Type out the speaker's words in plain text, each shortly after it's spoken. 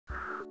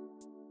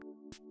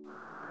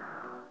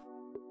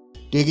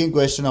Taking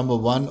question number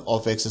 1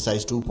 of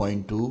exercise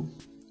 2.2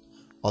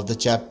 of the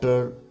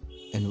chapter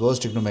Inverse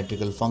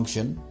Trigonometrical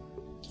Function,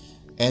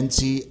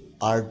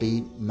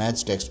 NCERT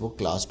Maths Textbook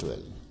Class 12.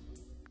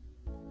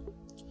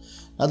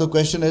 Now the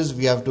question is,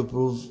 we have to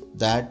prove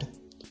that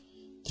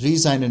 3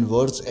 sin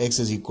inverse x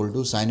is equal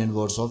to sin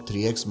inverse of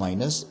 3x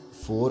minus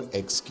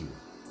 4x cube,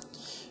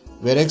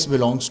 where x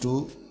belongs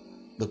to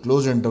the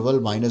closed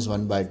interval minus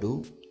 1 by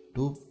 2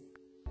 to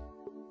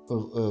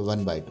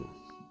 1 by 2.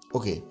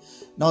 Okay,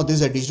 now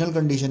this additional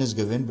condition is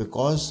given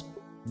because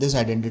this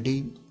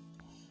identity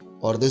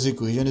or this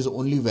equation is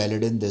only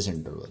valid in this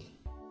interval.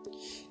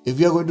 If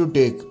we are going to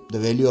take the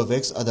value of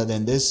x other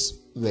than this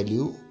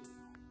value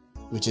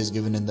which is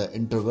given in the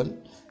interval,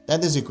 then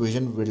this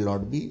equation will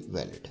not be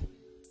valid.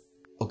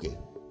 Okay,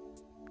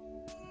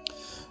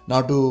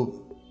 now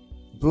to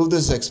prove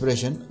this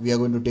expression, we are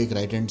going to take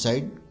right hand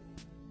side,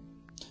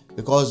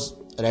 because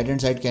right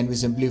hand side can be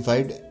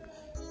simplified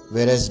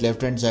whereas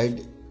left hand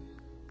side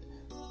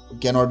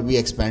cannot be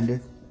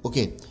expanded.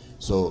 Okay,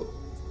 so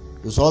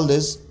to solve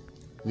this,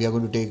 we are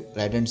going to take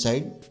right hand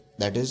side,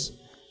 that is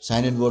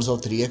sin inverse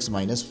of 3x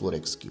minus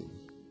 4x cube.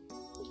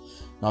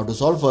 Now to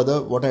solve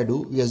further, what I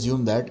do, we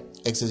assume that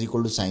x is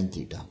equal to sin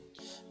theta.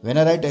 When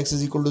I write x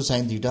is equal to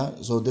sin theta,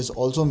 so this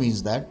also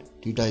means that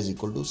theta is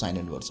equal to sin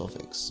inverse of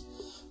x.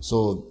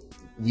 So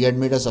we had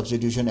made a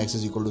substitution, x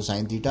is equal to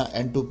sin theta,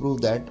 and to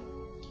prove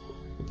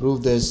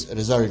this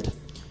result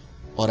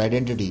or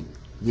identity,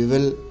 we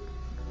will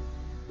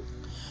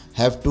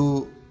have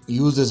to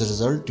use this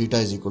result, theta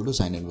is equal to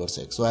sin inverse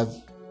x. So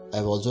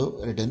I've also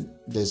written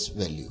this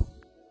value.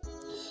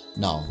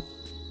 Now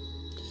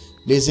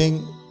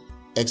placing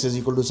x is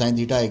equal to sin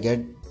theta, I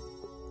get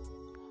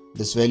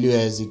this value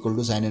as equal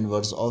to sin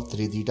inverse of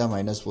 3 theta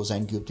minus 4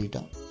 sin cube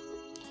theta.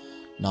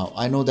 Now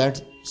I know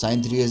that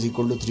sin 3 is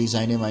equal to 3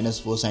 sin a minus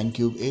 4 sin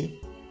cube a.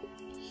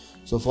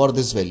 So for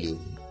this value,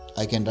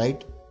 I can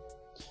write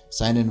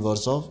sin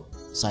inverse of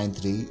sin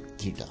 3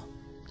 theta.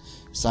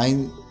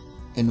 Sin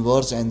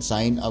inverse and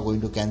sin are going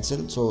to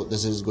cancel, so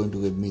this is going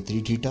to give me 3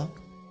 theta.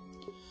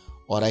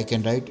 Or I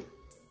can write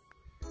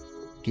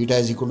theta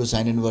is equal to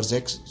sin inverse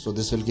x, so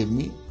this will give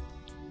me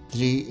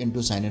 3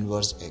 into sin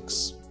inverse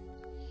x,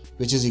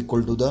 which is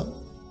equal to the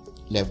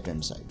left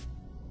hand side.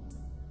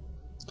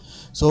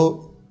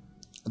 So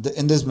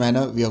in this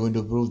manner, we are going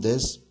to prove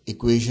this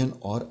equation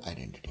or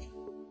identity.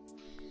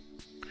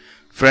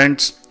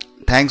 Friends,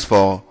 thanks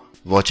for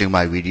watching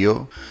my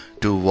video.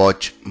 To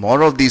watch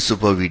more of these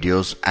super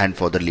videos and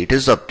for the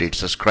latest updates,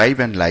 subscribe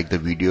and like the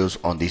videos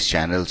on these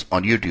channels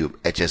on YouTube,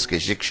 HSK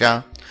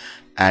Shiksha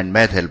and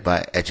Math Help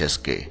by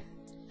HSK.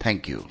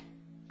 Thank you.